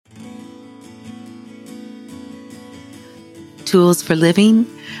tools for living,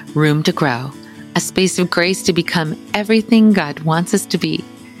 room to grow, a space of grace to become everything God wants us to be.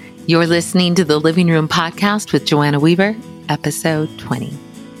 You're listening to the Living Room Podcast with Joanna Weaver, episode 20.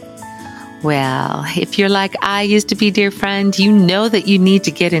 Well, if you're like I used to be, dear friend, you know that you need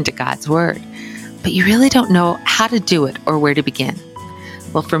to get into God's Word, but you really don't know how to do it or where to begin.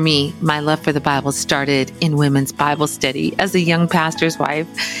 Well, for me, my love for the Bible started in women's Bible study as a young pastor's wife,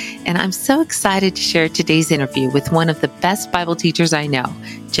 and I'm so excited to share today's interview with one of the best Bible teachers I know,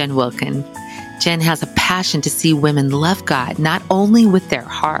 Jen Wilkin. Jen has a passion to see women love God, not only with their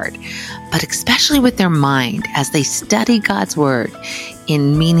heart, but especially with their mind as they study God's Word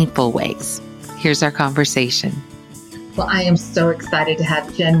in meaningful ways. Here's our conversation. Well, I am so excited to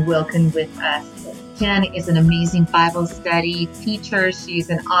have Jen Wilkin with us. Jen is an amazing Bible study teacher.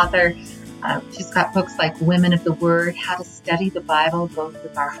 She's an author. She's got books like Women of the Word, How to Study the Bible, both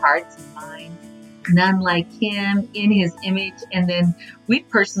with our hearts and minds, None Like Him, In His Image. And then we've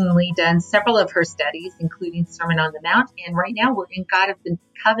personally done several of her studies, including Sermon on the Mount. And right now we're in God of the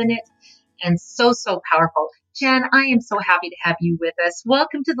Covenant, and so powerful. Jen, I am so happy to have you with us.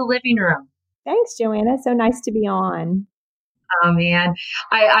 Welcome to the living room. Thanks, Joanna. So nice to be on. Oh, man.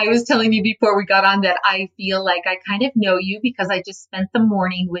 I was telling you before we got on that I feel like I kind of know you because I just spent the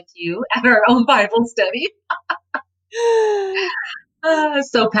morning with you at our own Bible study.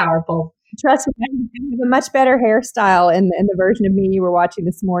 So powerful. Trust me, you have a much better hairstyle in the version of me you were watching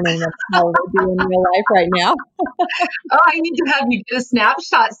this morning than how we're doing in real life right now. Oh, I need to have you get a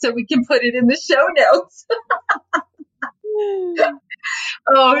snapshot so we can put it in the show notes.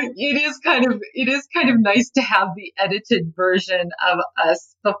 Oh, it is kind of nice to have the edited version of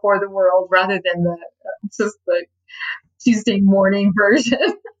us before the world rather than just the Tuesday morning version.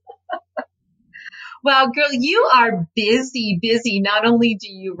 Well, girl, you are busy. Not only do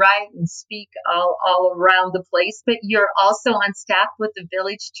you write and speak all around the place, but you're also on staff with the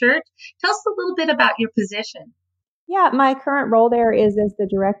Village Church. Tell us a little bit about your position. Yeah, my current role there is as the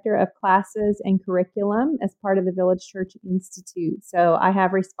director of classes and curriculum as part of the Village Church Institute. So I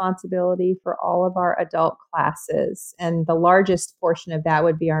have responsibility for all of our adult classes, and the largest portion of that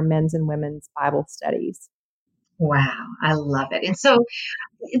would be our men's and women's Bible studies. Wow, I love it. And so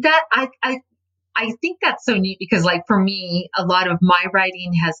that I think that's so neat because, like, for me, a lot of my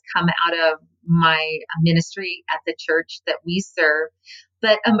writing has come out of my ministry at the church that we serve.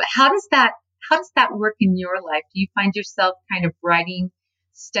 But how does that work in your life? Do you find yourself kind of writing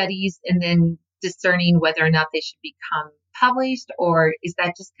studies and then discerning whether or not they should become published, or is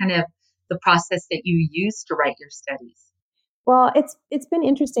that just kind of the process that you use to write your studies? Well, it's been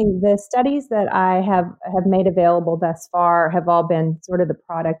interesting. The studies that I have made available thus far have all been sort of the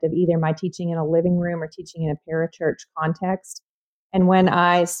product of either my teaching in a living room or teaching in a parachurch context. And when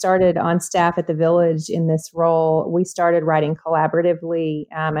I started on staff at the Village in this role, we started writing collaboratively,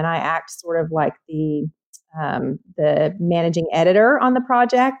 and I act sort of like the managing editor on the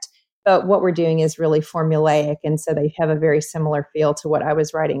project. But what we're doing is really formulaic, and so they have a very similar feel to what I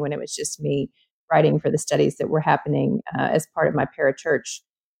was writing when it was just me writing for the studies that were happening as part of my parachurch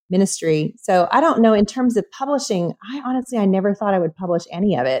ministry. So I don't know, in terms of publishing, I never thought I would publish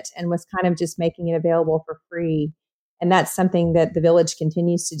any of it and was kind of just making it available for free. And that's something that the Village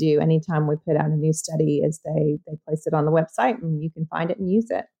continues to do. Anytime we put out a new study, is they place it on the website and you can find it and use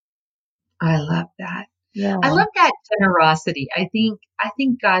it. I love that. Yeah. I love that generosity. I think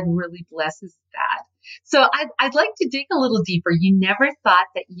God really blesses that. So I'd like to dig a little deeper. You never thought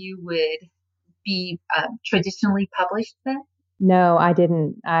that you would be traditionally published then? No, I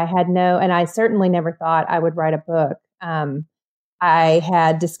didn't. And I certainly never thought I would write a book. I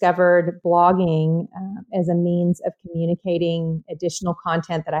had discovered blogging as a means of communicating additional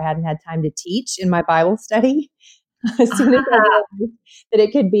content that I hadn't had time to teach in my Bible study. As soon as I realized that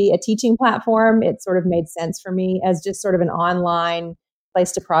it could be a teaching platform, it sort of made sense for me as just sort of an online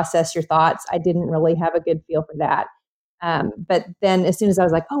place to process your thoughts. I didn't really have a good feel for that. But then as soon as I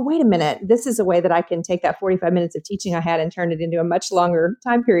was like, oh, wait a minute, this is a way that I can take that 45 minutes of teaching I had and turn it into a much longer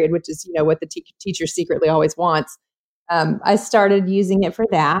time period, which is, what the teacher secretly always wants. I started using it for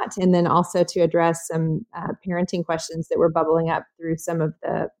that, and then also to address some parenting questions that were bubbling up through some of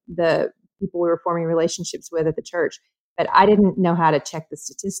the people we were forming relationships with at the church. But I didn't know how to check the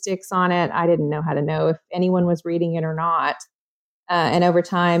statistics on it. I didn't know how to know if anyone was reading it or not. And over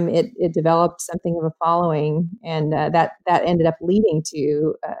time, it developed something of a following, and that ended up leading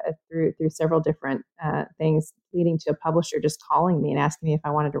to through several different things, leading to a publisher just calling me and asking me if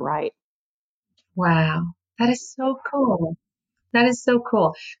I wanted to write. Wow, that is so cool. That is so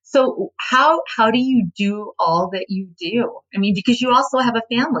cool. So how do you do all that you do? I mean, because you also have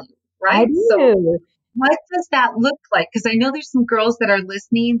a family, right? I do. what does that look like? Because I know there's some girls that are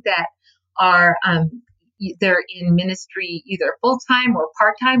listening that are they're in ministry either full time or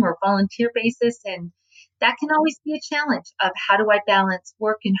part time or volunteer basis, and that can always be a challenge of how do I balance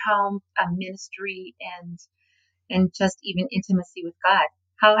work and home, ministry, and just even intimacy with God.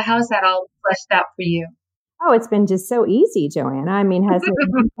 How is that all fleshed out for you? Oh, it's been just so easy, Joanna. I mean, has it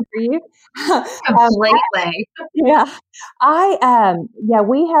been easy for you? Completely. Yeah, yeah,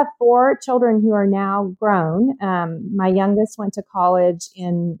 we have 4 children who are now grown. My youngest went to college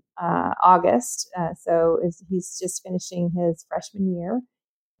in August, he's just finishing his freshman year.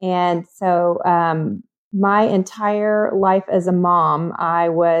 And so, my entire life as a mom, I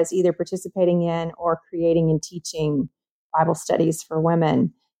was either participating in or creating and teaching Bible studies for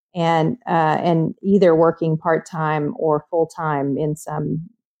women, and either working part time or full time in some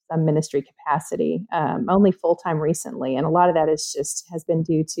ministry capacity. Only full time recently, and a lot of that has been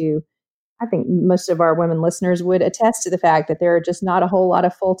due to, I think most of our women listeners would attest to the fact that there are just not a whole lot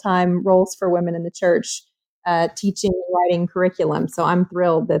of full time roles for women in the church, teaching and writing curriculum. So I'm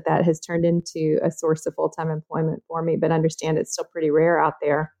thrilled that that has turned into a source of full time employment for me, but understand it's still pretty rare out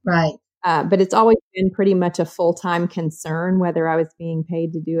there. Right. But it's always been pretty much a full time concern, whether I was being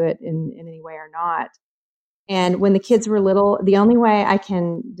paid to do it in any way or not. And when the kids were little, the only way I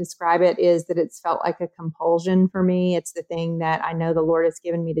can describe it is that it's felt like a compulsion for me. It's the thing that I know the Lord has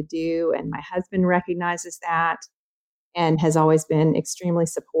given me to do. And my husband recognizes that and has always been extremely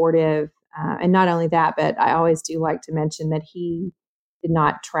supportive. And not only that, but I always do like to mention that he did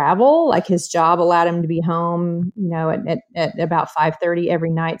not travel. Like his job allowed him to be home, at about 5:30 every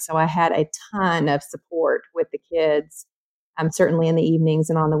night. So I had a ton of support with the kids, certainly in the evenings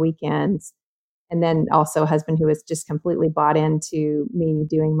and on the weekends. And then also a husband who was just completely bought into me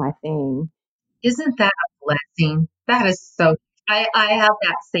doing my thing. Isn't that a blessing? That is so, I have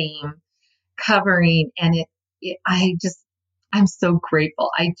that same covering, and I'm so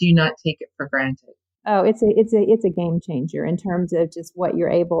grateful. I do not take it for granted. Oh, it's a game changer in terms of just what you're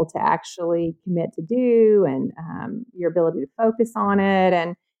able to actually commit to do, and your ability to focus on it.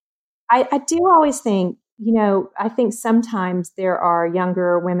 And I do always think, I think sometimes there are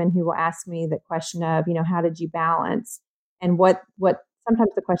younger women who will ask me the question of, how did you balance? And what sometimes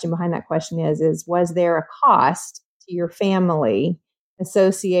the question behind that question is, was there a cost to your family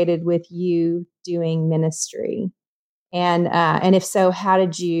associated with you doing ministry? And if so, how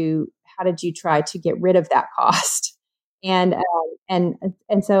did you try to get rid of that cost? And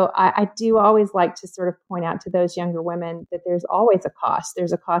and so I do always like to sort of point out to those younger women that there's always a cost.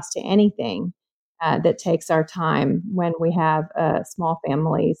 There's a cost to anything that takes our time when we have small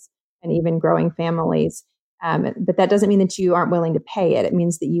families and even growing families. But that doesn't mean that you aren't willing to pay it. It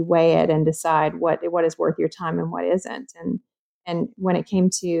means that you weigh it and decide what is worth your time and what isn't. And when it came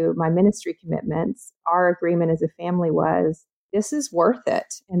to my ministry commitments, our agreement as a family was, this is worth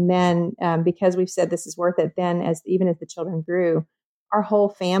it. And then because we've said this is worth it, then even as the children grew, our whole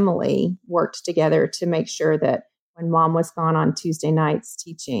family worked together to make sure that when mom was gone on Tuesday nights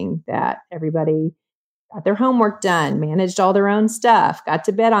teaching, that everybody got their homework done, managed all their own stuff, got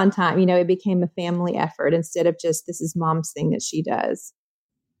to bed on time. It became a family effort instead of just, this is mom's thing that she does.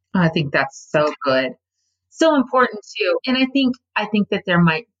 I think that's so good. So important too. And I think that there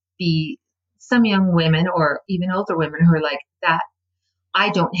might be some young women or even older women who are like that. I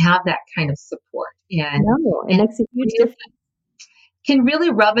don't have that kind of support. And it makes a huge difference. Can really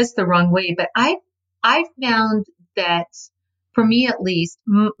rub us the wrong way. But I found that for me, at least,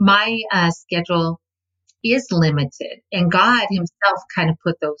 my schedule is limited, and God himself kind of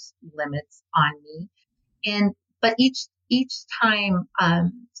put those limits on me. But each time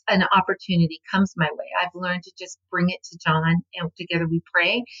an opportunity comes my way, I've learned to just bring it to John, and together we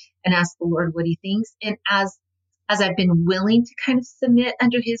pray and ask the Lord what he thinks. And as I've been willing to kind of submit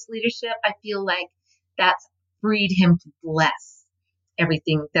under his leadership, I feel like that's freed him to bless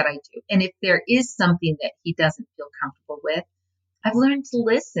everything that I do. And if there is something that he doesn't feel comfortable with, I've learned to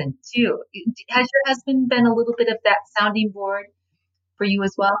listen too. Has your husband been a little bit of that sounding board for you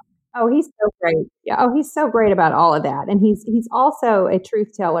as well? Oh, he's so great. Yeah. Oh, he's so great about all of that. And he's also a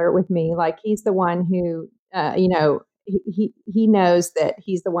truth teller with me. Like he's the one who, he knows that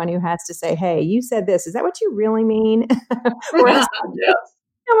he's the one who has to say, hey, you said this. Is that what you really mean? Whereas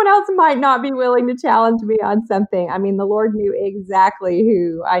someone else might not be willing to challenge me on something. I mean, the Lord knew exactly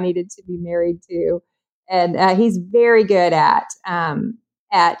who I needed to be married to. And he's very good at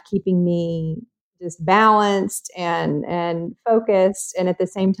keeping me just balanced and focused, and at the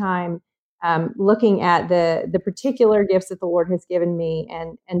same time looking at the particular gifts that the Lord has given me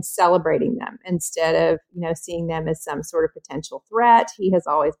and celebrating them instead of, seeing them as some sort of potential threat. He has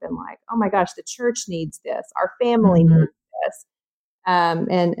always been like, oh my gosh, the church needs this. Our family needs this.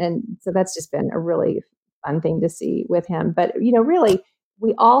 And so that's just been a really fun thing to see with him. But, really,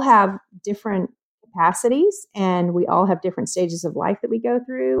 we all have different capacities and we all have different stages of life that we go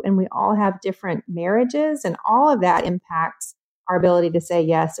through, and we all have different marriages, and all of that impacts our ability to say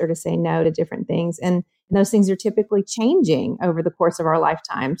yes or to say no to different things. And those things are typically changing over the course of our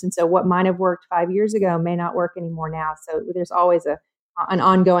lifetimes. And so what might have worked 5 years ago may not work anymore now. So there's always an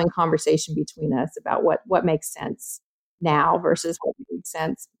ongoing conversation between us about what makes sense now versus what made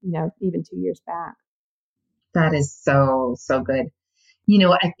sense, even 2 years back. That is so, so good.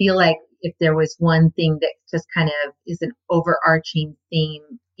 I feel like if there was one thing that just kind of is an overarching theme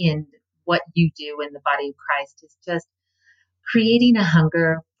in what you do in the body of Christ, is just creating a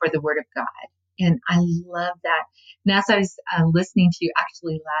hunger for the Word of God. And I love that. And as I was listening to you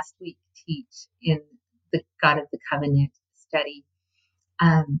actually last week teach in the God of the Covenant study,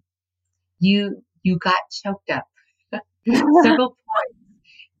 you got choked up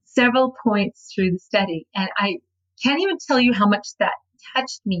several points through the study. And I can't even tell you how much that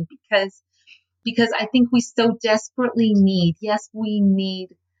touched me because I think we so desperately need, yes, we need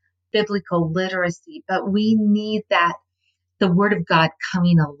biblical literacy, but we need that the Word of God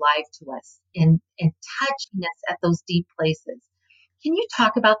coming alive to us and touching us at those deep places. Can you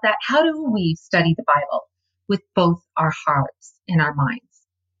talk about that? How do we study the Bible with both our hearts and our minds?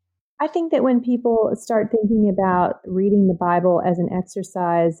 I think that when people start thinking about reading the Bible as an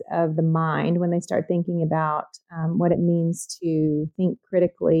exercise of the mind, when they start thinking about what it means to think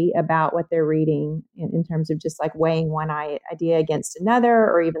critically about what they're reading in terms of just like weighing one idea against another,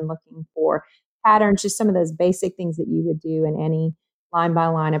 or even looking for patterns, just some of those basic things that you would do in any line by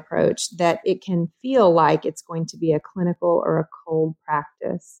line approach, that it can feel like it's going to be a clinical or a cold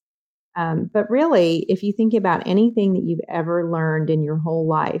practice. But really, if you think about anything that you've ever learned in your whole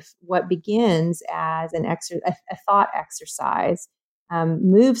life, what begins as a thought exercise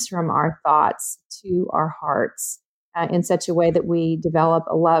moves from our thoughts to our hearts in such a way that we develop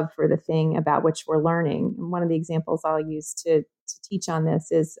a love for the thing about which we're learning. And one of the examples I'll use to teach on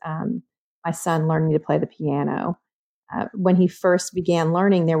this is my son learning to play the piano. When he first began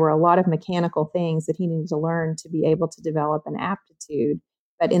learning, there were a lot of mechanical things that he needed to learn to be able to develop an aptitude.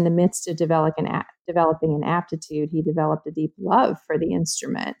 But in the midst of developing an aptitude, he developed a deep love for the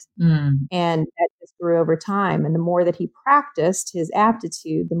instrument. And that just grew over time. And the more that he practiced his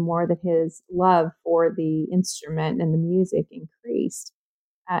aptitude, the more that his love for the instrument and the music increased.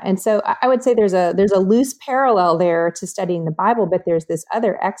 And so I would say there's a loose parallel there to studying the Bible, but there's this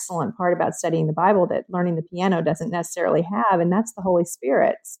other excellent part about studying the Bible that learning the piano doesn't necessarily have, and that's the Holy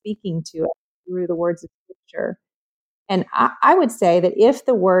Spirit speaking to us through the words of Scripture. And I would say that if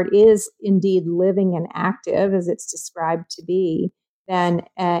the Word is indeed living and active, as it's described to be, then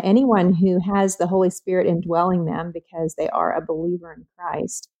anyone who has the Holy Spirit indwelling them because they are a believer in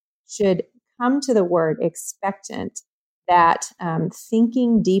Christ should come to the Word expectant that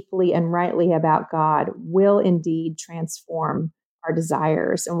thinking deeply and rightly about God will indeed transform our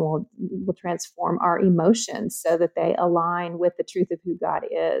desires and will transform our emotions so that they align with the truth of who God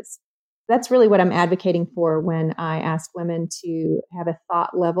is. That's really what I'm advocating for when I ask women to have a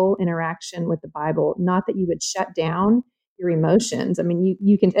thought level interaction with the Bible. Not that you would shut down your emotions. I mean,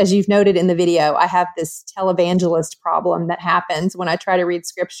 you can, as you've noted in the video, I have this televangelist problem that happens when I try to read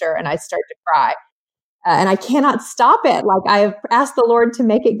Scripture and I start to cry. And I cannot stop it. Like, I have asked the Lord to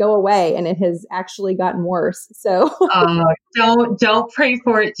make it go away, and it has actually gotten worse. So don't pray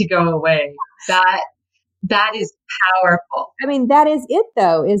for it to go away. That is powerful. I mean, that is it,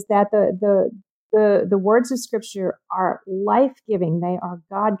 though, is that the words of Scripture are life-giving. They are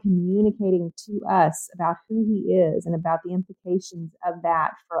God communicating to us about who He is and about the implications of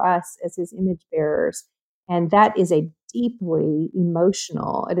that for us as His image bearers. And that is a deeply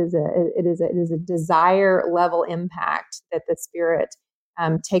emotional. It is a desire level impact that the Spirit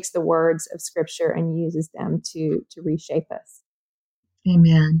takes the words of Scripture and uses them to reshape us.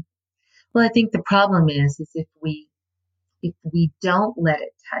 Amen. Well, I think the problem is if we don't let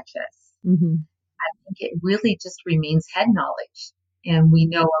it touch us, I think it really just remains head knowledge. And we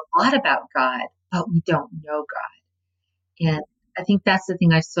know a lot about God, but we don't know God. And I think that's the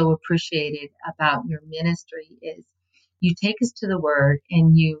thing I so appreciated about your ministry is you take us to the Word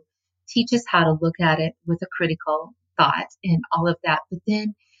and you teach us how to look at it with a critical thought and all of that. But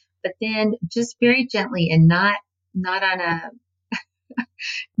then just very gently and not on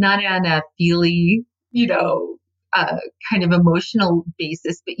a feely, kind of emotional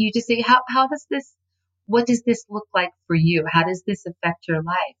basis, but you just say, how does this, what does this look like for you? How does this affect your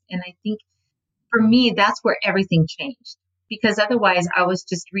life? And I think for me, that's where everything changed, because otherwise I was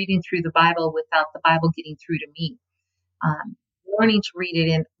just reading through the Bible without the Bible getting through to me. Learning to read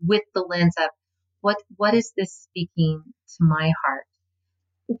it in with the lens of what is this speaking to my heart?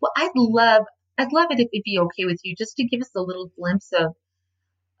 Well, I'd love it if it'd be okay with you just to give us a little glimpse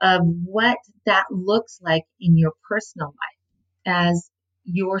of what that looks like in your personal life as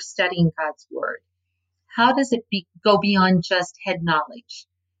you're studying God's word. How does it go beyond just head knowledge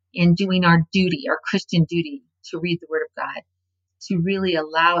and doing our duty, our Christian duty to read the word of God, to really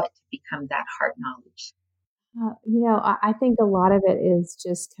allow it to become that heart knowledge? I think a lot of it is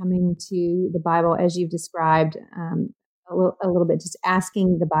just coming to the Bible as you've described, a little bit, just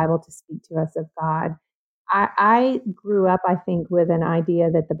asking the Bible to speak to us of God. I grew up, I think, with an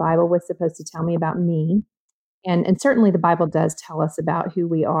idea that the Bible was supposed to tell me about me. And certainly the Bible does tell us about who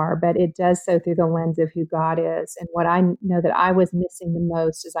we are, but it does so through the lens of who God is. And what I know that I was missing the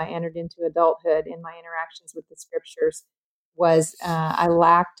most as I entered into adulthood in my interactions with the scriptures was I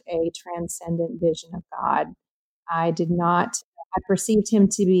lacked a transcendent vision of God. I perceived him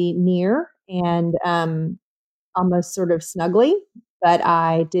to be near and almost sort of snuggly, but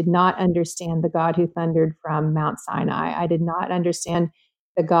I did not understand the God who thundered from Mount Sinai. I did not understand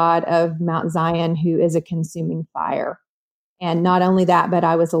the God of Mount Zion who is a consuming fire. And not only that, but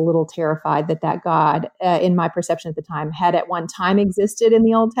I was a little terrified that God, in my perception at the time, had at one time existed in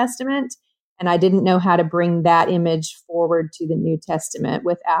the Old Testament. And I didn't know how to bring that image forward to the New Testament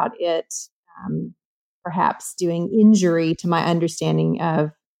without it perhaps doing injury to my understanding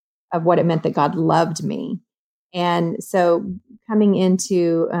of what it meant that God loved me. And so coming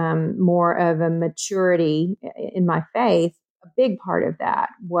into more of a maturity in my faith, a big part of that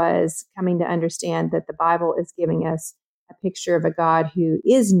was coming to understand that the Bible is giving us a picture of a God who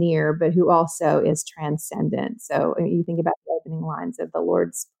is near, but who also is transcendent. So you think about the opening lines of the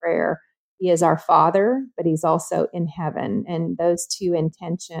Lord's Prayer. He is our Father, but he's also in heaven. And those two in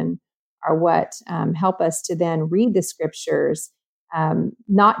tension are what help us to then read the scriptures,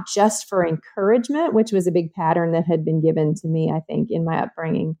 not just for encouragement, which was a big pattern that had been given to me, I think, in my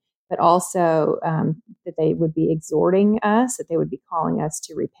upbringing, but also that they would be exhorting us, that they would be calling us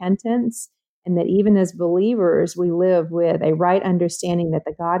to repentance, and that even as believers, we live with a right understanding that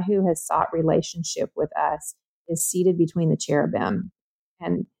the God who has sought relationship with us is seated between the cherubim.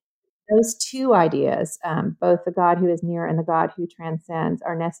 And those two ideas, both the God who is near and the God who transcends,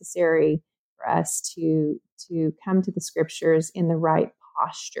 are necessary for us to come to the scriptures in the right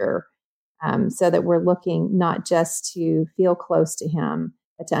posture, so that we're looking not just to feel close to him,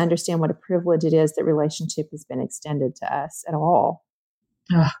 but to understand what a privilege it is that relationship has been extended to us at all.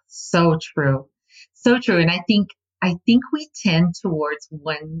 Oh, so true. So true. And I think we tend towards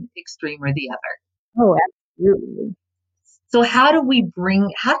one extreme or the other. Oh, absolutely. So how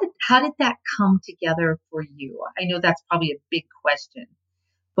did that come together for you? I know that's probably a big question,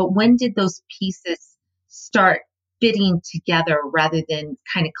 but when did those pieces start fitting together rather than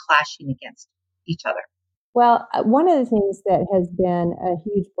kind of clashing against each other? Well, one of the things that has been a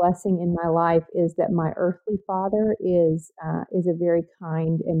huge blessing in my life is that my earthly father is a very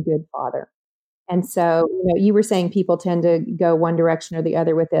kind and good father. And so, you were saying people tend to go one direction or the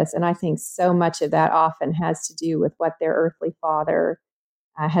other with this. And I think so much of that often has to do with what their earthly father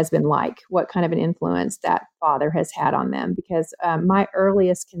has been like, what kind of an influence that father has had on them. Because my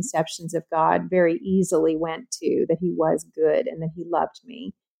earliest conceptions of God very easily went to that he was good and that he loved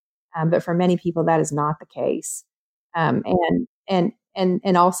me. But for many people, that is not the case. And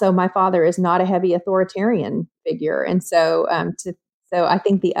also, my father is not a heavy authoritarian figure. And so, so I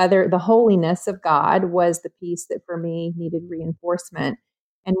think the holiness of God was the piece that for me needed reinforcement.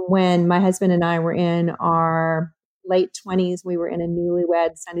 And when my husband and I were in our late 20s, we were in a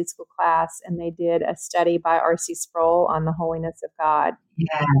newlywed Sunday school class, and they did a study by R.C. Sproul on the holiness of God.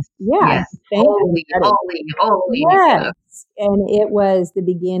 Yes. Yeah. Yes. Holy. Yes. And it was the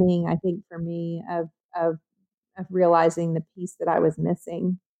beginning, I think, for me of realizing the piece that I was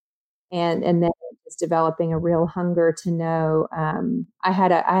missing. And then just developing a real hunger to know.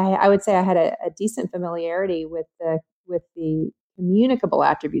 I would say I had a decent familiarity with the communicable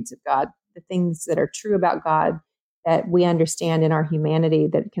attributes of God, the things that are true about God that we understand in our humanity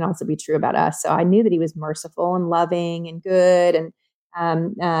that can also be true about us. So I knew that he was merciful and loving and good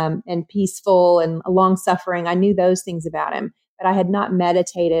and peaceful and long suffering. I knew those things about him, but I had not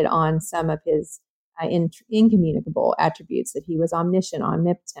meditated on some of his incommunicable attributes, that he was omniscient,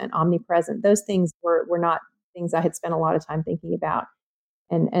 omnipotent, omnipresent. Those things were not things I had spent a lot of time thinking about.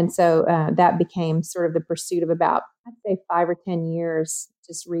 And so that became sort of the pursuit of about, I'd say, 5 or 10 years,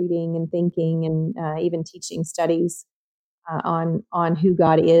 just reading and thinking and even teaching studies on who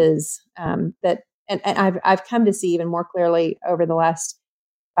God is. And I've come to see even more clearly over the last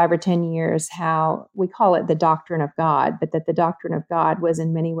 5 or 10 years how we call it the doctrine of God, but that the doctrine of God was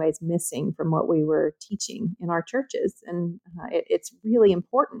in many ways missing from what we were teaching in our churches. And it's really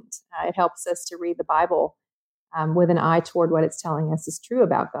important. It helps us to read the Bible with an eye toward what it's telling us is true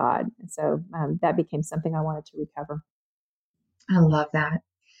about God. And so that became something I wanted to recover. I love that.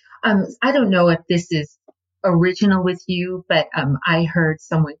 I don't know if this is original with you, but I heard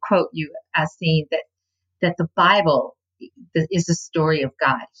someone quote you as saying that the Bible is a story of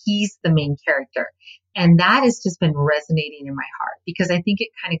God. He's the main character. And that has just been resonating in my heart because I think it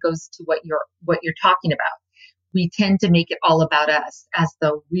kind of goes to what you're talking about. We tend to make it all about us as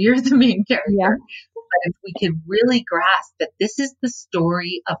though we're the main character. Yeah. But if we could really grasp that this is the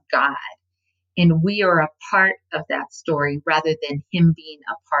story of God and we are a part of that story rather than him being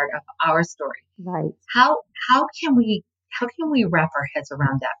a part of our story. Right. How can we wrap our heads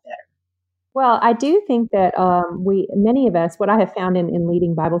around that better? Well, I do think that many of us, what I have found in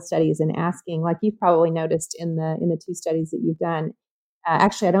leading Bible studies and asking, like you've probably noticed in the 2 studies that you've done.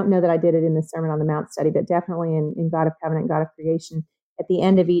 Actually, I don't know that I did it in the Sermon on the Mount study, but definitely in God of Covenant, God of Creation. At the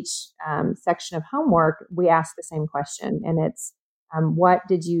end of each section of homework, we ask the same question, and it's, what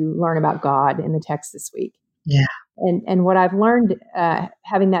did you learn about God in the text this week? Yeah. And what I've learned,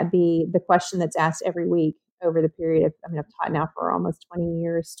 having that be the question that's asked every week over the period of, I've taught now for almost 20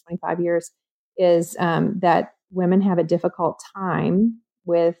 years, 25 years, is that women have a difficult time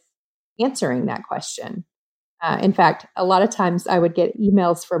with answering that question. In fact, a lot of times I would get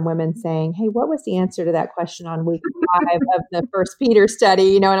emails from women saying, "Hey, what was the answer to that question on week 5 of the First Peter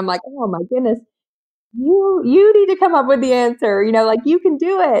study?" And I'm like, "Oh my goodness, you need to come up with the answer. Like you can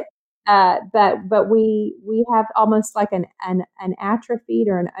do it." But we have almost like an atrophied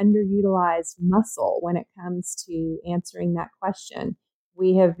or an underutilized muscle when it comes to answering that question.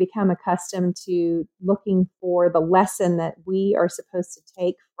 We have become accustomed to looking for the lesson that we are supposed to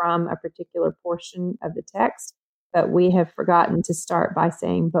take from a particular portion of the text, but we have forgotten to start by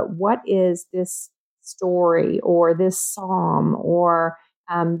saying, but what is this story or this psalm or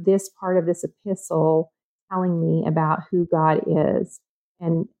this part of this epistle telling me about who God is?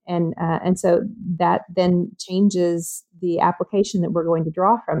 And so that then changes the application that we're going to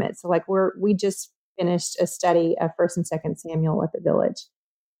draw from it. So like we just finished a study of 1st and 2nd Samuel at the village.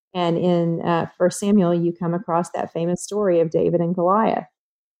 And in 1 Samuel, you come across that famous story of David and Goliath.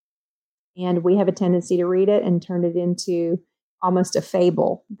 And we have a tendency to read it and turn it into almost a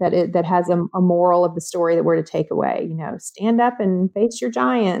fable that has a moral of the story that we're to take away. Stand up and face your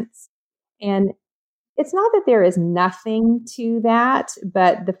giants. And it's not that there is nothing to that,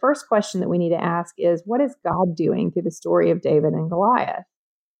 but the first question that we need to ask is, what is God doing through the story of David and Goliath?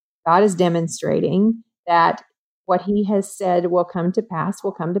 God is demonstrating that what he has said will come to pass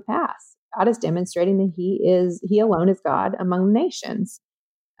will come to pass. God is demonstrating that he alone is God among the nations.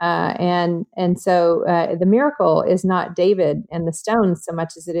 And so the miracle is not David and the stones so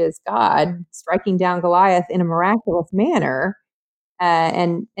much as it is God striking down Goliath in a miraculous manner.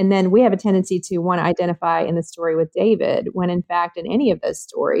 And then we have a tendency to want to identify in the story with David, when in fact, in any of those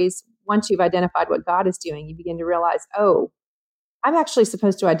stories, once you've identified what God is doing, you begin to realize, oh, I'm actually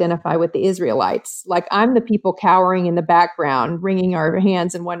supposed to identify with the Israelites. Like I'm the people cowering in the background, wringing our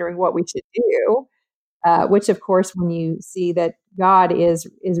hands and wondering what we should do. Which, of course, when you see that God is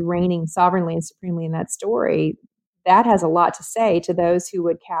reigning sovereignly and supremely in that story, that has a lot to say to those who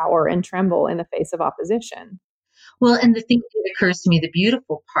would cower and tremble in the face of opposition. Well, and the thing that occurs to me, the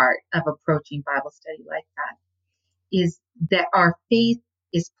beautiful part of approaching Bible study like that is that our faith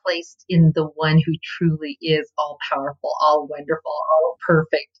is placed in the one who truly is all powerful, all wonderful, all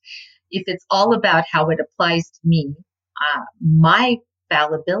perfect. If it's all about how it applies to me, my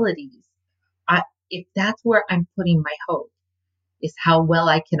fallibilities, if that's where I'm putting my hope, is how well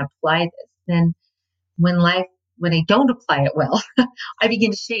I can apply this, then when I don't apply it well, I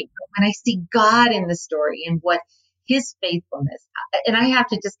begin to shake. When I see God in the story and what his faithfulness, and I have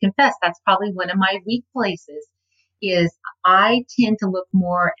to just confess, that's probably one of my weak places, is I tend to look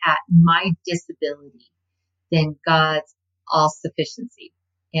more at my disability than God's all sufficiency.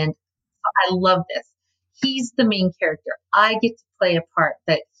 And I love this. He's the main character. I get to play a part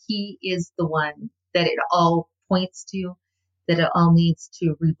that he is the one that it all points to, that it all needs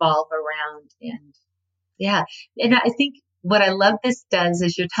to revolve around. And yeah. And I think what I love this does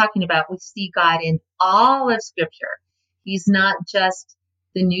is you're talking about, we see God in all of scripture. He's not just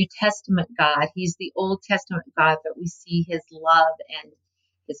the New Testament God. He's the Old Testament God, but we see his love and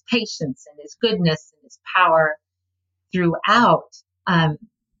his patience and his goodness and his power throughout,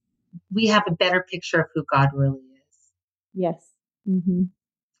 we have a better picture of who God really is. Yes. Mm-hmm.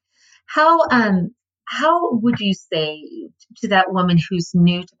 How would you say to that woman who's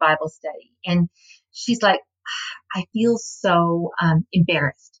new to Bible study and she's like, I feel so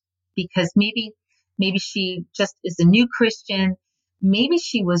embarrassed because maybe she just is a new Christian. Maybe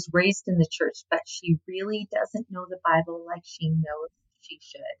she was raised in the church, but she really doesn't know the Bible like she knows she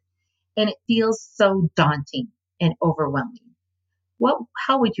should. And it feels so daunting and overwhelming.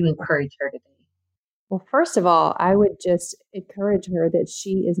 How would you encourage her today? Well, first of all, I would just encourage her that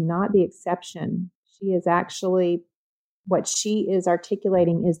she is not the exception. She is actually, what she is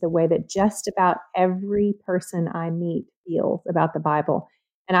articulating is the way that just about every person I meet feels about the Bible.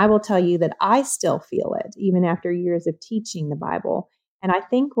 And I will tell you that I still feel it, even after years of teaching the Bible. And I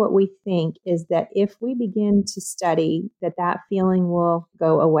think what we think is that if we begin to study, that feeling will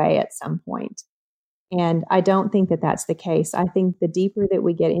go away at some point. And I don't think that that's the case. I think the deeper that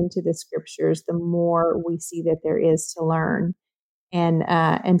we get into the scriptures, the more we see that there is to learn.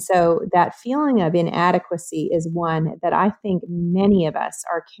 And so that feeling of inadequacy is one that I think many of us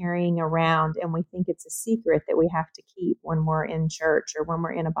are carrying around, and we think it's a secret that we have to keep when we're in church or when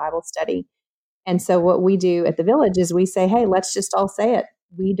we're in a Bible study. And so what we do at the Village is we say, hey, let's just all say it.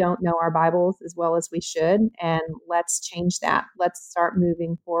 We don't know our Bibles as well as we should, and let's change that. Let's start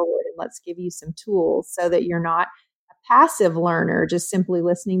moving forward, and let's give you some tools so that you're not a passive learner, just simply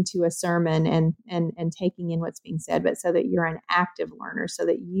listening to a sermon and taking in what's being said, but so that you're an active learner, so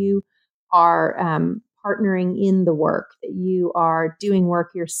that you are partnering in the work, that you are doing work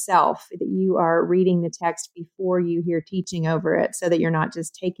yourself, that you are reading the text before you hear teaching over it, so that you're not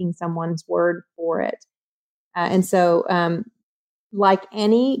just taking someone's word for it. And so like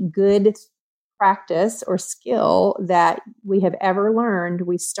any good practice or skill that we have ever learned,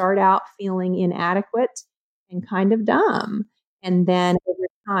 we start out feeling inadequate and kind of dumb. And then over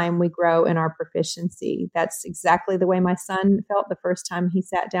time, we grow in our proficiency. That's exactly the way my son felt the first time he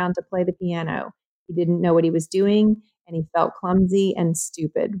sat down to play the piano. He didn't know what he was doing, and he felt clumsy and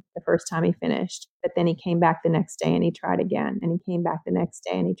stupid the first time he finished. But then he came back the next day and he tried again, and he came back the next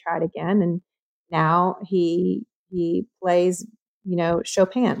day and he tried again. And now he plays,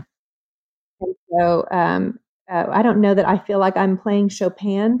 Chopin. And so I don't know that I feel like I'm playing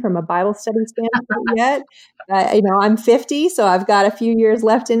Chopin from a Bible study standpoint yet. I'm 50, so I've got a few years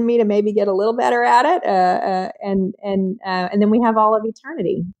left in me to maybe get a little better at it. And then we have all of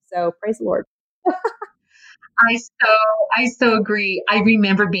eternity. So praise the Lord. I so agree. I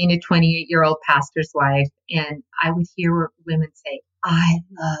remember being a 28-year-old pastor's wife, and I would hear women say, I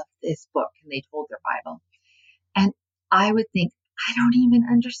love this book, and they'd hold their Bible. And I would think, I don't even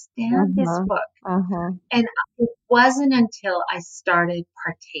understand this book. And it wasn't until I started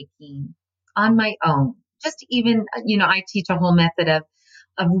partaking on my own, just even, I teach a whole method of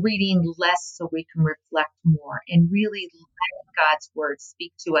reading less so we can reflect more and really letting God's word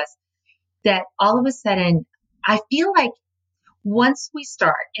speak to us, that all of a sudden, I feel like once we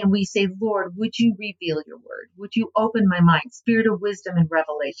start and we say, Lord, would you reveal your word? Would you open my mind, spirit of wisdom and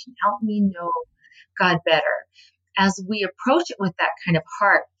revelation? Help me know God better. As we approach it with that kind of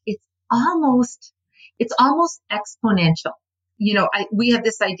heart, it's almost exponential. We have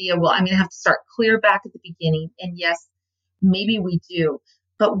this idea, well, I'm going to have to start clear back at the beginning. And yes, maybe we do.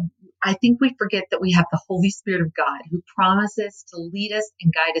 But I think we forget that we have the Holy Spirit of God who promises to lead us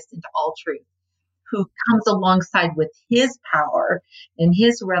and guide us into all truth, who comes alongside with his power and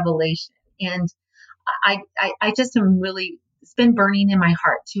his revelation. And I just am really, it's been burning in my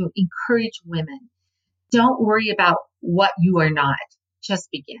heart to encourage women. Don't worry about what you are not.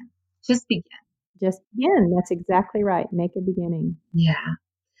 Just begin. Just begin. Just begin. That's exactly right. Make a beginning. Yeah.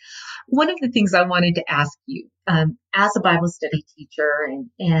 One of the things I wanted to ask you, as a Bible study teacher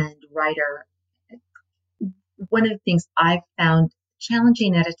and writer, one of the things I've found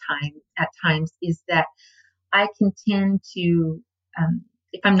challenging at times is that I can tend to,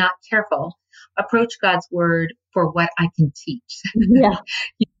 if I'm not careful, approach God's word for what I can teach. Yeah.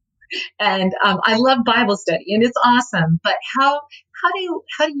 And I love Bible study, and it's awesome. But how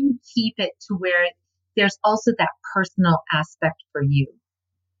do you keep it to where there's also that personal aspect for you?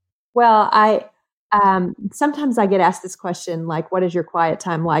 Well, I sometimes I get asked this question, like, what is your quiet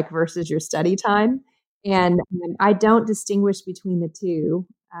time like versus your study time? And I don't distinguish between the two.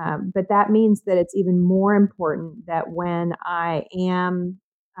 But that means that it's even more important that when I am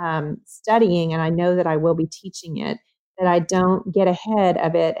studying, and I know that I will be teaching it, that I don't get ahead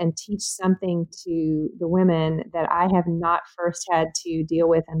of it and teach something to the women that I have not first had to deal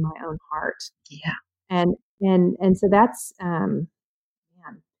with in my own heart. Yeah. And so that's,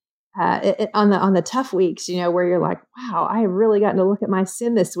 on the tough weeks, where you're like, wow, I have really gotten to look at my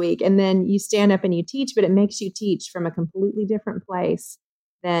sin this week. And then you stand up and you teach, but it makes you teach from a completely different place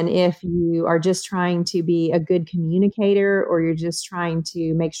than if you are just trying to be a good communicator, or you're just trying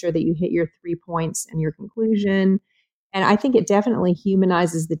to make sure that you hit your 3 points and your conclusion. And I think it definitely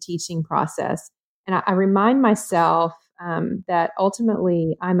humanizes the teaching process. And I remind myself that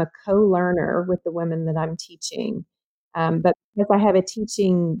ultimately I'm a co-learner with the women that I'm teaching. But because I have a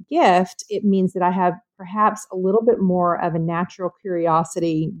teaching gift, it means that I have perhaps a little bit more of a natural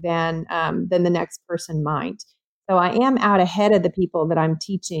curiosity than the next person might. So I am out ahead of the people that I'm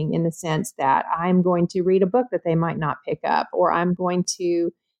teaching, in the sense that I'm going to read a book that they might not pick up, or I'm going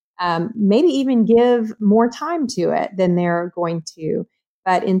to maybe even give more time to it than they're going to.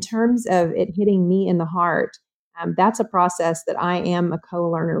 But in terms of it hitting me in the heart, that's a process that I am a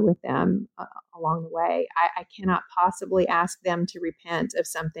co-learner with them along the way. I cannot possibly ask them to repent of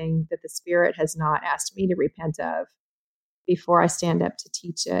something that the Spirit has not asked me to repent of before I stand up to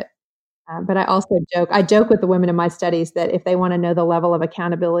teach it. But I also joke with the women in my studies that if they want to know the level of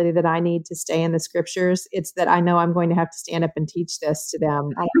accountability that I need to stay in the scriptures, it's that I know I'm going to have to stand up and teach this to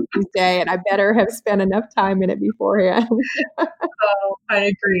them on Tuesday, and I better have spent enough time in it beforehand. Oh,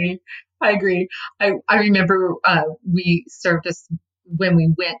 I agree. I remember we served us when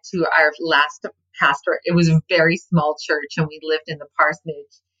we went to our last pastor. It was a very small church, and we lived in the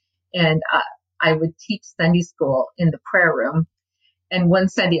parsonage. And I would teach Sunday school in the prayer room. And one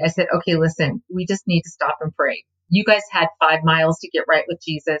Sunday I said, okay, listen, we just need to stop and pray. You guys had 5 miles to get right with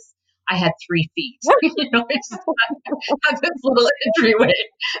Jesus. I had 3 feet. I just had this little entryway.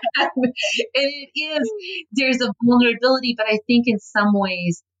 And it is, there's a vulnerability, but I think in some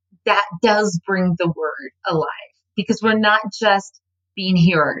ways that does bring the word alive, because we're not just being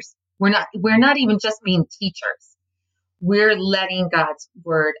hearers. We're not even just being teachers. We're letting God's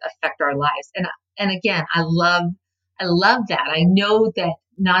word affect our lives. And again, I love that. I know that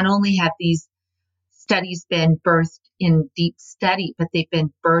not only have these studies been birthed in deep study, but they've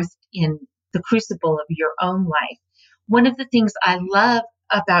been birthed in the crucible of your own life. One of the things I love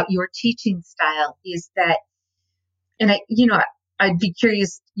about your teaching style is that, and I'd be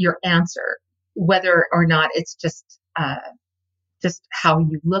curious your answer, whether or not it's just how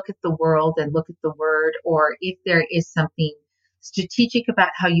you look at the world and look at the word, or if there is something strategic about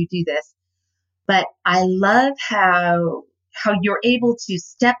how you do this. But I love how you're able to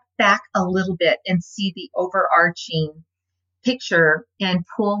step back a little bit and see the overarching picture and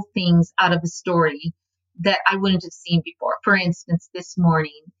pull things out of a story that I wouldn't have seen before. For instance, this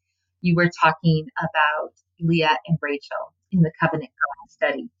morning you were talking about Leah and Rachel in the covenant God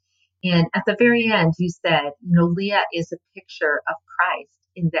study. And at the very end, you said, Leah is a picture of Christ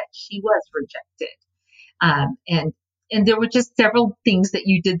in that she was rejected. And there were just several things that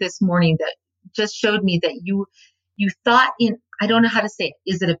you did this morning that just showed me that you thought in, I don't know how to say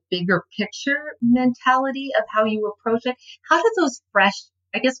it. Is it a bigger picture mentality of how you approach it? How do those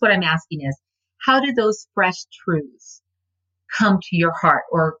I guess what I'm asking is, how do those fresh truths come to your heart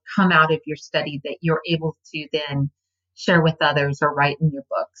or come out of your study that you're able to then share with others or write in your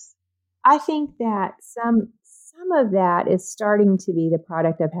books? I think that some of that is starting to be the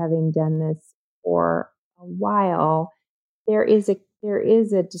product of having done this for a while. There is a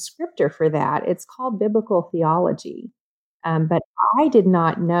descriptor for that. It's called biblical theology. But I did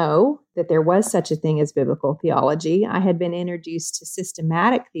not know that there was such a thing as biblical theology. I had been introduced to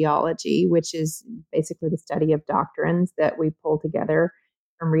systematic theology, which is basically the study of doctrines that we pull together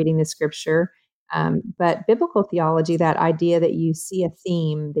from reading the scripture. But biblical theology, that idea that you see a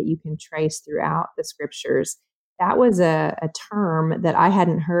theme that you can trace throughout the scriptures, that was a term that I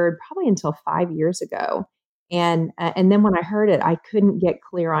hadn't heard probably until 5 years ago. And then when I heard it, I couldn't get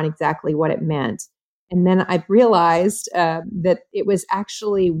clear on exactly what it meant. And then I realized that it was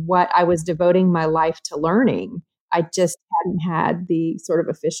actually what I was devoting my life to learning. I just hadn't had the sort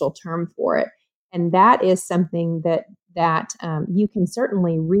of official term for it. And that is something that you can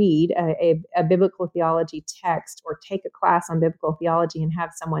certainly read a biblical theology text or take a class on biblical theology and have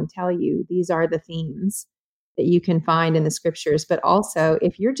someone tell you these are the themes that you can find in the scriptures. But also,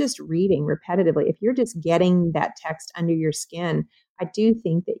 if you're just reading repetitively, if you're just getting that text under your skin, I do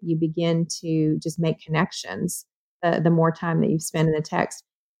think that you begin to just make connections the more time that you've spent in the text.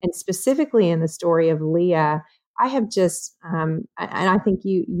 And specifically in the story of Leah, I have just, and I think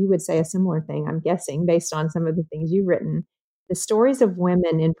you would say a similar thing, I'm guessing, based on some of the things you've written. The stories of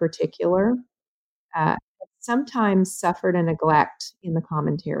women in particular sometimes suffered a neglect in the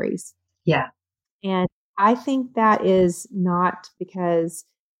commentaries. Yeah. And I think that is not because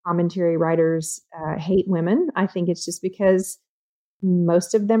commentary writers hate women. I think it's just because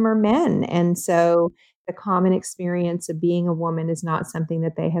most of them are men. And so the common experience of being a woman is not something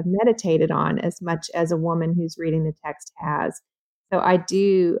that they have meditated on as much as a woman who's reading the text has. So I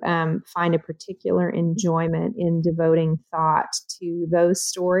do find a particular enjoyment in devoting thought to those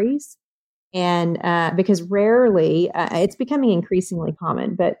stories. And because rarely, it's becoming increasingly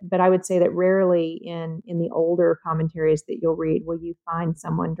common, but I would say that rarely in the older commentaries that you'll read will you find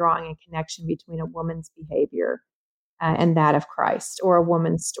someone drawing a connection between a woman's behavior and that of Christ, or a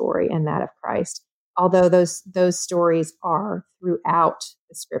woman's story and that of Christ. Although those stories are throughout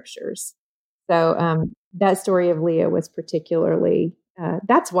the scriptures. So that story of Leah was particularly.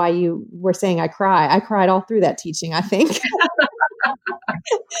 That's why you were saying I cry. I cried all through that teaching, I think.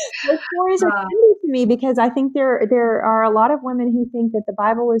 Those stories are tender to me because I think there are a lot of women who think that the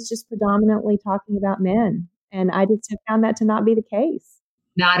Bible is just predominantly talking about men. And I just have found that to not be the case.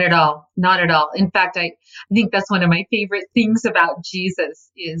 Not at all. Not at all. In fact, I think that's one of my favorite things about Jesus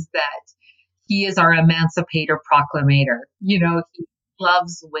is that he is our emancipator proclamator. You know, he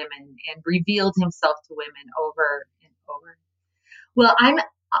loves women and revealed himself to women over and over. Well,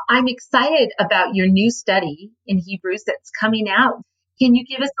 I'm excited about your new study in Hebrews that's coming out. Can you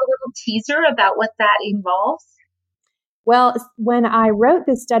give us a little teaser about what that involves? Well, when I wrote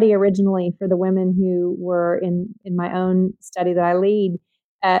this study originally for the women who were in my own study that I lead,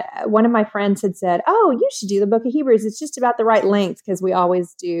 one of my friends had said, "Oh, you should do the book of Hebrews. It's just about the right length because we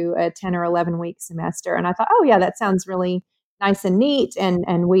always do a 10 or 11 week semester." And I thought, "Oh yeah, that sounds really nice and neat." And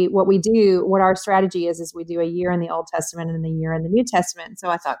what our strategy is we do a year in the Old Testament and a year in the New Testament. So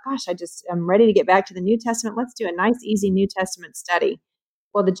I thought, gosh, I'm ready to get back to the New Testament. Let's do a nice, easy New Testament study.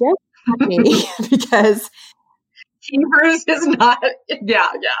 Well, the joke got me because Hebrews is not, yeah,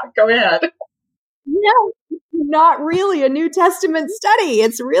 go ahead. No, it's not really a New Testament study.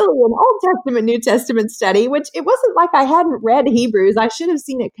 It's really an Old Testament, New Testament study, which it wasn't like I hadn't read Hebrews. I should have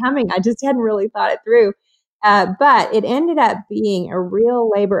seen it coming. I just hadn't really thought it through. But it ended up being a real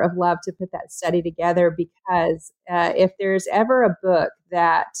labor of love to put that study together because if there's ever a book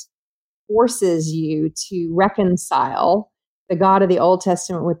that forces you to reconcile the God of the Old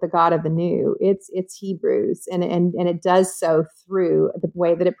Testament with the God of the New, it's Hebrews, and it does so through the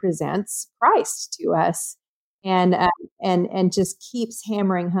way that it presents Christ to us, and just keeps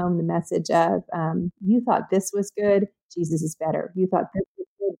hammering home the message of you thought this was good, Jesus is better. You thought this was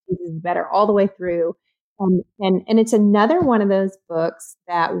good, Jesus is better, all the way through. And it's another one of those books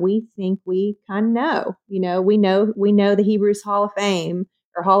that we think we kind of know. You know, we know the Hebrews Hall of Fame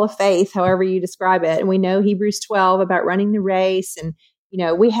or Hall of Faith, however you describe it. And we know Hebrews 12 about running the race. And, you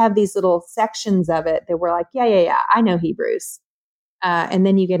know, we have these little sections of it that we're like, yeah, I know Hebrews. And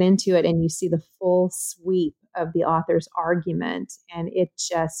then you get into it and you see the full sweep of the author's argument. And it's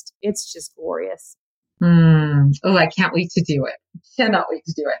just glorious. Oh, I can't wait to do it. Cannot wait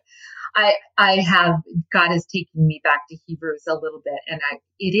to do it. God has taken me back to Hebrews a little bit, and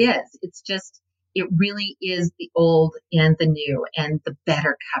it really is the old and the new and the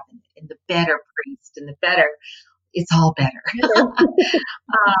better covenant and the better priest and it's all better.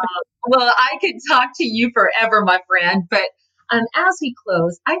 Well, I could talk to you forever, my friend, but as we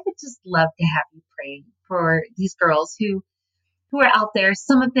close, I would just love to have you pray for these girls who are out there.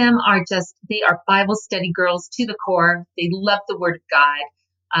 Some of them they are Bible study girls to the core. They love the Word of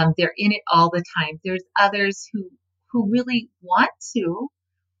God. They're in it all the time. There's others who really want to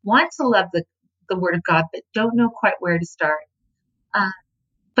love the Word of God, but don't know quite where to start.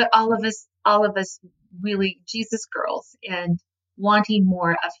 But all of us really Jesus girls and wanting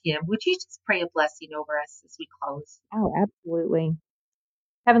more of Him. Would you just pray a blessing over us as we close? Oh, absolutely.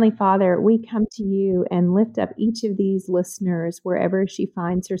 Heavenly Father, we come to you and lift up each of these listeners wherever she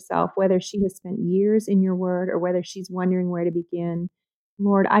finds herself, whether she has spent years in your word or whether she's wondering where to begin.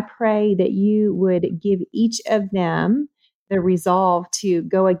 Lord, I pray that you would give each of them the resolve to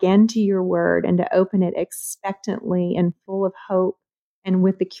go again to your word and to open it expectantly and full of hope and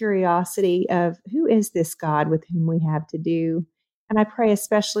with the curiosity of who is this God with whom we have to do. And I pray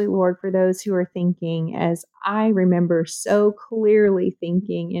especially, Lord, for those who are thinking, as I remember so clearly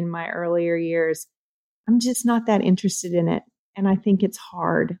thinking in my earlier years, I'm just not that interested in it. And I think it's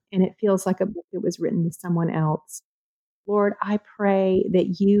hard and it feels like a book that was written to someone else. Lord, I pray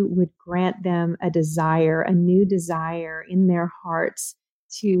that you would grant them a new desire in their hearts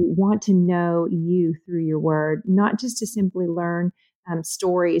to want to know you through your word, not just to simply learn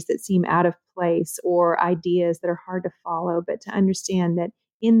stories that seem out of place or ideas that are hard to follow, but to understand that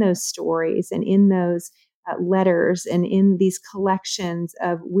in those stories and in those letters and in these collections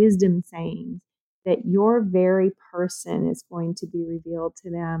of wisdom sayings, that your very person is going to be revealed to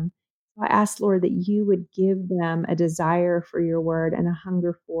them So I ask, Lord, that you would give them a desire for your word and a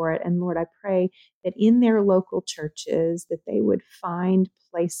hunger for it. And Lord, I pray that in their local churches, that they would find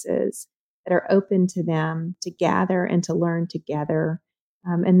places that are open to them to gather and to learn together.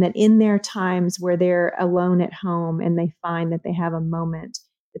 And that in their times where they're alone at home and they find that they have a moment,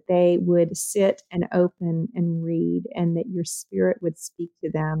 that they would sit and open and read, and that your spirit would speak to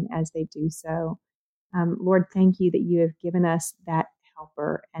them as they do so. Lord, thank you that you have given us that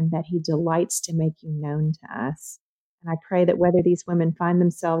helper and that he delights to make you known to us. And I pray that whether these women find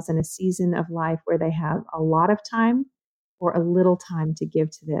themselves in a season of life where they have a lot of time or a little time to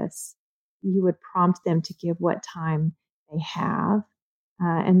give to this, you would prompt them to give what time they have.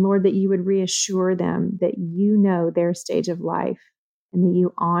 And Lord, that you would reassure them that you know their stage of life and that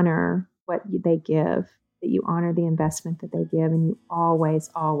you honor what they give, that you honor the investment that they give, and you always,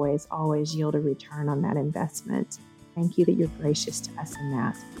 always, always yield a return on that investment. Thank you that you're gracious to us in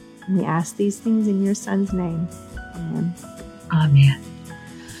that. And we ask these things in your Son's name. Amen. Amen.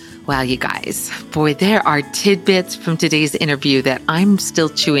 Wow, you guys, boy, there are tidbits from today's interview that I'm still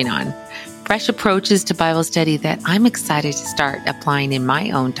chewing on. Fresh approaches to Bible study that I'm excited to start applying in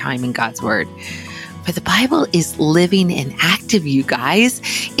my own time in God's Word. For the Bible is living and active, you guys.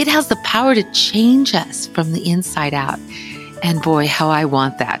 It has the power to change us from the inside out. And boy, how I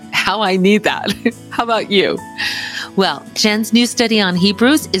want that. How I need that. How about you? Well, Jen's new study on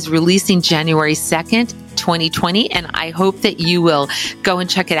Hebrews is releasing January 2nd, 2020, and I hope that you will go and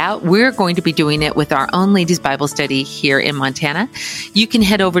check it out. We're going to be doing it with our own ladies Bible study here in Montana. You can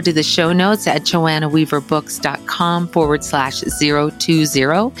head over to the show notes at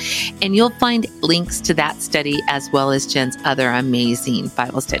joannaweaverbooks.com/020, and you'll find links to that study as well as Jen's other amazing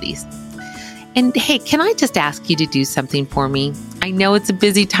Bible studies. And hey, can I just ask you to do something for me? I know it's a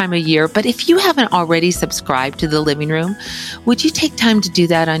busy time of year, but if you haven't already subscribed to The Living Room, would you take time to do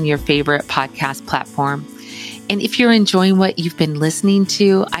that on your favorite podcast platform? And if you're enjoying what you've been listening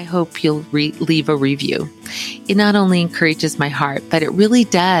to, I hope you'll leave a review. It not only encourages my heart, but it really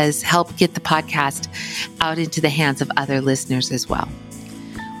does help get the podcast out into the hands of other listeners as well.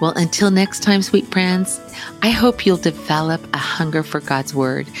 Well, until next time, sweet friends, I hope you'll develop a hunger for God's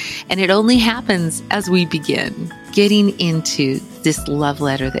Word. And it only happens as we begin getting into this love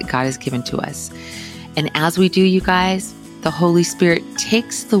letter that God has given to us. And as we do, you guys, the Holy Spirit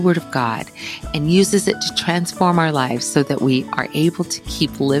takes the Word of God and uses it to transform our lives so that we are able to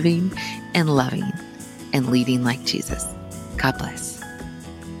keep living and loving and leading like Jesus. God bless.